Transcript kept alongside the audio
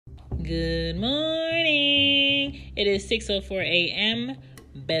Good morning. It is 6:04 a.m.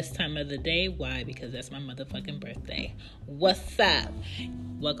 Best time of the day. Why? Because that's my motherfucking birthday. What's up?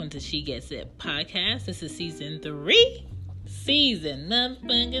 Welcome to She Gets It podcast. This is season 3. Season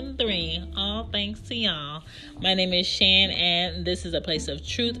motherfucking 3. All thanks to y'all. My name is Shan, and this is a place of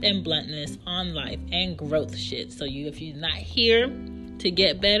truth and bluntness on life and growth shit. So if you're not here to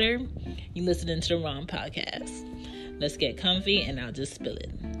get better, you listening to the wrong podcast. Let's get comfy and I'll just spill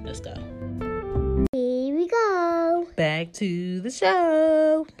it. Let's go. Here we go. Back to the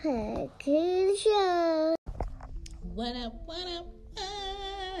show. Back to the show. What up, what up,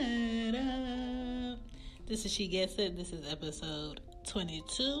 what up? This is She Gets It. This is episode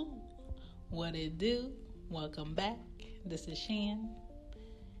 22. What it do? Welcome back. This is Shan.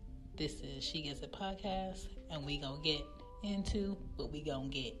 This is She Gets It podcast. And we gonna get into what we gonna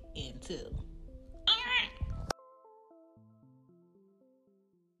get into.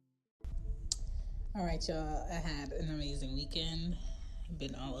 All right, y'all. I had an amazing weekend.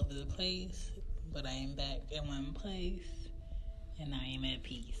 Been all over the place, but I am back in one place, and I am at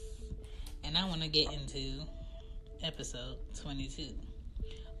peace. And I want to get into episode 22.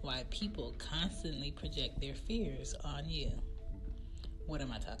 Why people constantly project their fears on you. What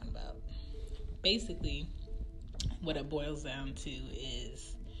am I talking about? Basically, what it boils down to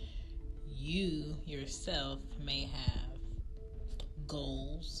is you yourself may have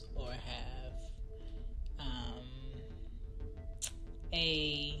goals or have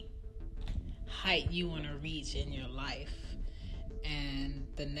a height you want to reach in your life, and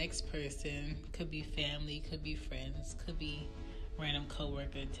the next person could be family, could be friends, could be random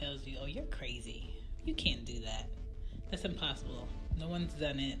coworker tells you, oh, you're crazy, you can't do that, that's impossible, no one's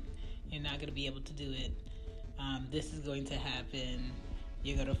done it, you're not going to be able to do it, this is going to happen,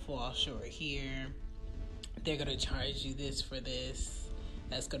 you're going to fall short here, they're going to charge you this for this,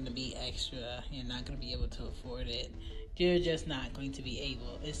 that's going to be extra, you're not going to be able to afford it, you're just not going to be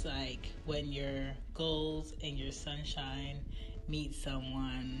able. It's like when your goals and your sunshine meet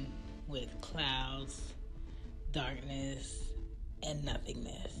someone with clouds, darkness, and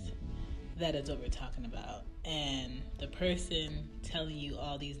nothingness. That is what we're talking about. And the person telling you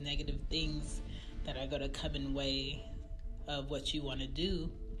all these negative things that are going to come in way of what you want to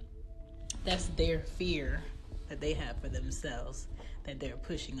do, that's their fear that they have for themselves that they're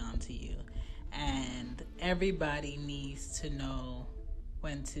pushing onto you. And everybody needs to know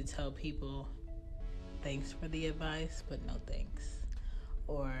when to tell people thanks for the advice, but no thanks.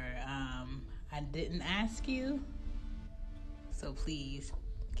 Or I didn't ask you, so please,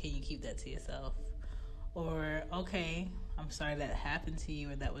 can you keep that to yourself? Or, okay, I'm sorry that happened to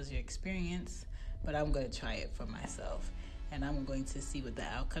you or that was your experience, but I'm going to try it for myself. And I'm going to see what the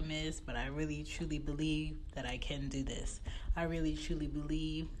outcome is, but I really truly believe that I can do this. I really truly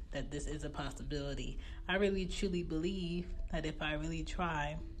believe that this is a possibility. I really truly believe that if I really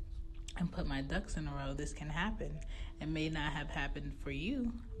try and put my ducks in a row, this can happen. It may not have happened for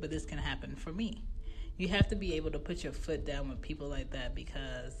you, but this can happen for me. You have to be able to put your foot down with people like that,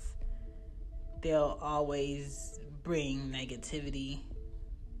 because they'll always bring negativity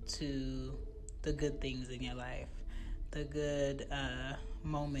to the good things in your life. The good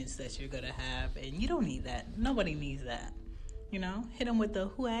moments that you're going to have. And you don't need that. Nobody needs that. You know, hit them with the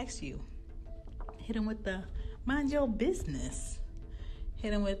who asked you. Hit them with the mind your business.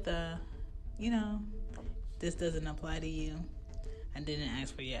 Hit them with the, this doesn't apply to you. I didn't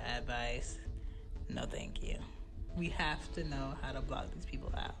ask for your advice. No, thank you. We have to know how to block these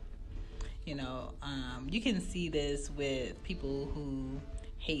people out. You can see this with people who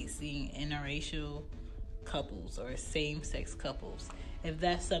hate seeing interracial couples or same-sex couples. If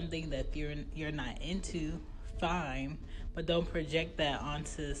that's something that you're not into, fine, but don't project that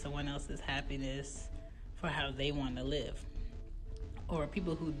onto someone else's happiness for how they want to live. Or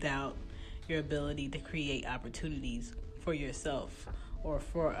people who doubt your ability to create opportunities for yourself or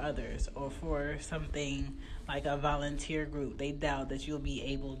for others, or for something like a volunteer group. They doubt that you'll be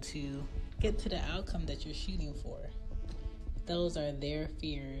able to get to the outcome that you're shooting for. Those are their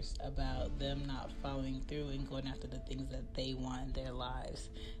fears about them not following through and going after the things that they want in their lives.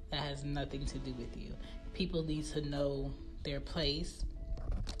 That has nothing to do with you. People need to know their place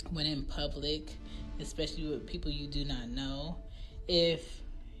when in public, especially with people you do not know. If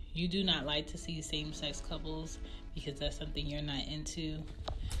you do not like to see same-sex couples because that's something you're not into,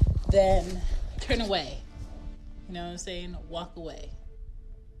 then turn away. You know what I'm saying? Walk away.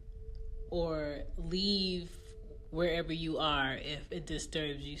 Or leave wherever you are if it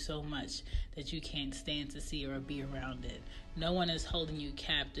disturbs you so much that you can't stand to see or be around it. No one is holding you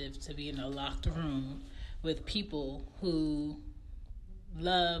captive to be in a locked room with people who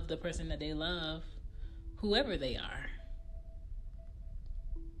love the person that they love, whoever they are.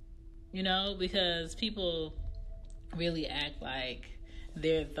 You know, because people really act like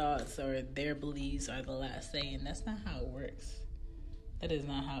their thoughts or their beliefs are the last say, and that's not how it works. That is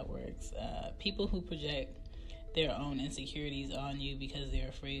not how it works. People who project their own insecurities on you because they're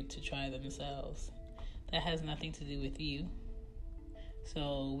afraid to try themselves, that has nothing to do with you.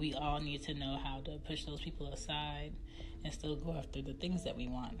 So we all need to know how to push those people aside and still go after the things that we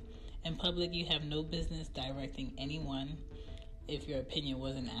want. In public, you have no business directing anyone if your opinion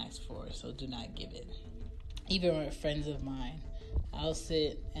wasn't asked for, so do not give it. Even with friends of mine, I'll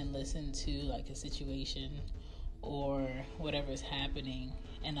sit and listen to like a situation or whatever's happening,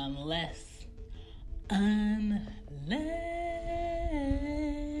 and unless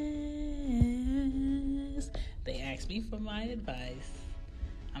they ask me for my advice,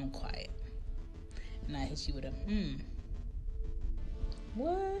 I'm quiet. And I hit you with a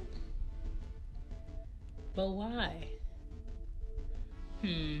what? But why?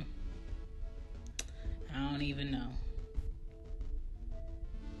 I don't even know.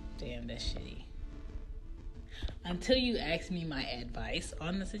 Damn, that's shitty. Until you ask me my advice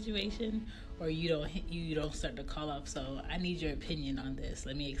on the situation, or you don't start to call up, so I need your opinion on this.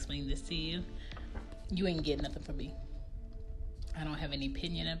 Let me explain this to you. You ain't getting nothing from me. I don't have any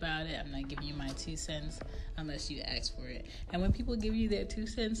opinion about it. I'm not giving you my 2 cents unless you ask for it. And when people give you their 2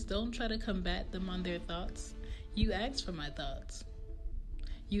 cents, don't try to combat them on their thoughts. You ask for my thoughts.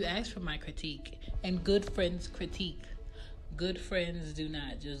 You ask for my critique. And good friends critique. Good friends do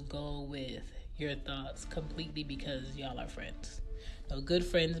not just go with your thoughts completely because y'all are friends. So good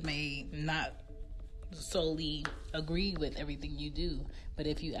friends may not solely agree with everything you do, but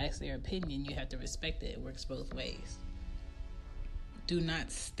if you ask their opinion, you have to respect it. It works both ways. Do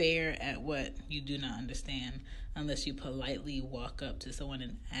not stare at what you do not understand unless you politely walk up to someone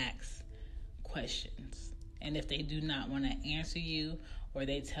and ask questions. And if they do not want to answer you, or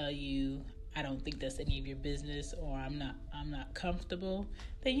they tell you, I don't think that's any of your business, or I'm not comfortable,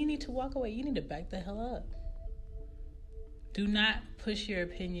 then you need to walk away. You need to back the hell up. Do not push your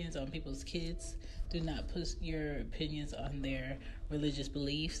opinions on people's kids. Do not push your opinions on their religious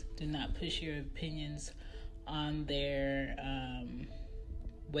beliefs. Do not push your opinions on their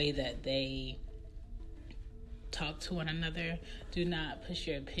way that they talk to one another. Do not push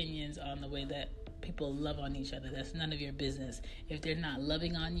your opinions on the way that people love on each other. That's none of your business. If they're not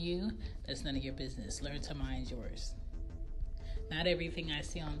loving on you, that's none of your business. Learn to mind yours. Not everything I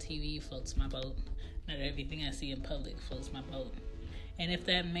see on TV floats my boat. Not everything I see in public floats my boat. And if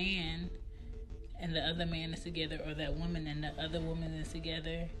that man and the other man is together, or that woman and the other woman is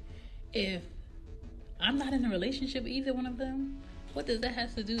together, if I'm not in a relationship with either one of them, what does that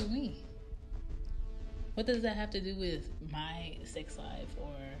have to do with me? What does that have to do with my sex life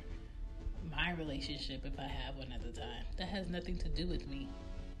or my relationship if I have one at the time? That has nothing to do with me.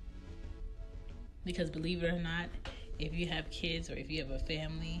 Because believe it or not, if you have kids or if you have a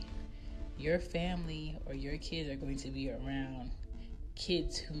family, your family or your kids are going to be around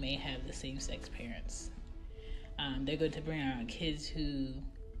kids who may have the same-sex parents. They're going to bring around kids who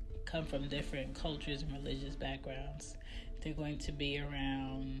come from different cultures and religious backgrounds. They're going to be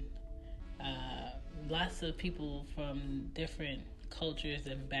around lots of people from different cultures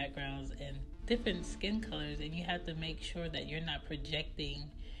and backgrounds and different skin colors, and you have to make sure that you're not projecting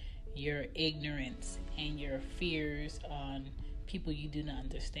your ignorance and your fears on people you do not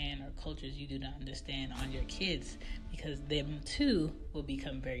understand or cultures you do not understand on your kids, because them too will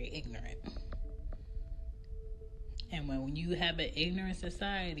become very ignorant. And when you have an ignorant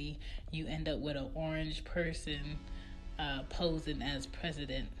society, you end up with an orange person posing as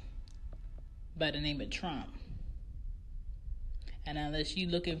president by the name of Trump. And unless you're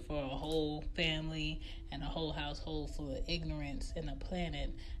looking for a whole family and a whole household full of ignorance in the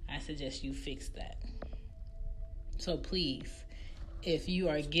planet, I suggest you fix that. So please, if you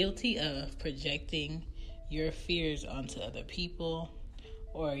are guilty of projecting your fears onto other people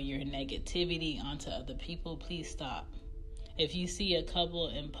or your negativity onto other people, please stop. If you see a couple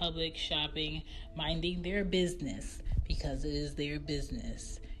in public shopping, minding their business, because it is their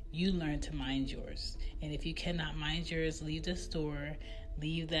business, you learn to mind yours. And if you cannot mind yours, leave the store,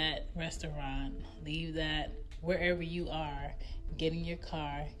 leave that restaurant, leave that wherever you are, get in your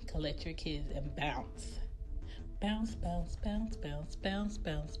car, collect your kids, and bounce. Bounce, bounce, bounce, bounce, bounce,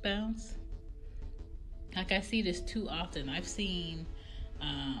 bounce, bounce. Like, I see this too often. I've seen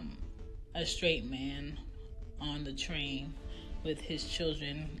a straight man on the train with his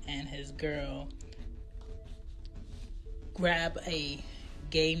children and his girl grab a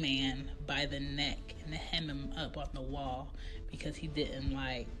gay man by the neck and hem him up on the wall because he didn't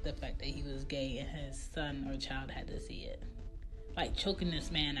like the fact that he was gay and his son or child had to see it. Like choking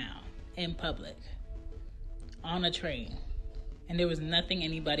this man out in public on a train. And there was nothing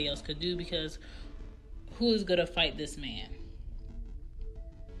anybody else could do because who is going to fight this man?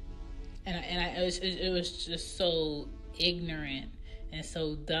 It was just so ignorant and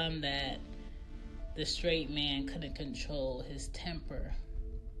so dumb that the straight man couldn't control his temper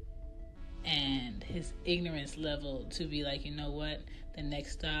and his ignorance level to be like, you know what? The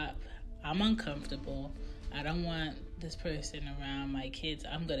next stop, I'm uncomfortable. I don't want this person around my kids.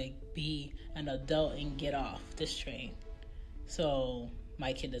 I'm going to be an adult and get off this train so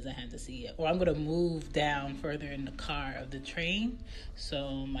my kid doesn't have to see it. Or I'm going to move down further in the car of the train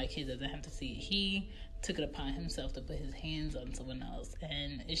so my kid doesn't have to see it. He took it upon himself to put his hands on someone else,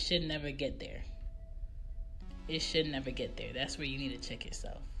 and it should never get there. It should never get there. That's where you need to check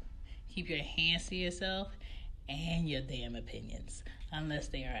yourself. Keep your hands to yourself and your damn opinions, unless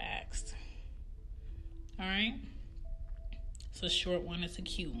they are asked. All right? It's a short one. It's a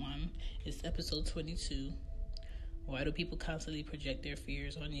cute one. It's episode 22. Why do people constantly project their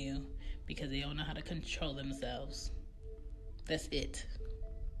fears on you? Because they don't know how to control themselves. That's it.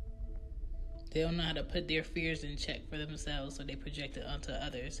 They don't know how to put their fears in check for themselves, so they project it onto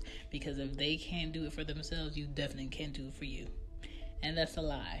others. Because if they can't do it for themselves, you definitely can't do it for you. And that's a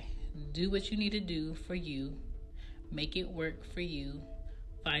lie. Do what you need to do for you. Make it work for you.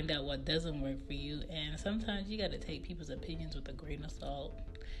 Find out what doesn't work for you. And sometimes you got to take people's opinions with a grain of salt,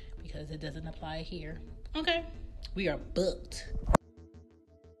 because it doesn't apply here. Okay? We are booked.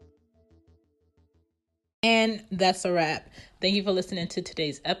 And that's a wrap. Thank you for listening to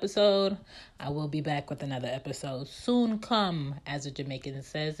today's episode. I will be back with another episode soon come, as a Jamaican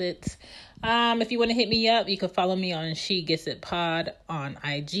says it. If you want to hit me up, you can follow me on She Gets It Pod on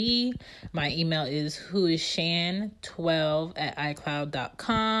IG. My email is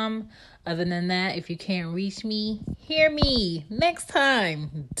whoisshan12@icloud.com. Other than that, if you can't reach me, hear me next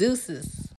time. Deuces.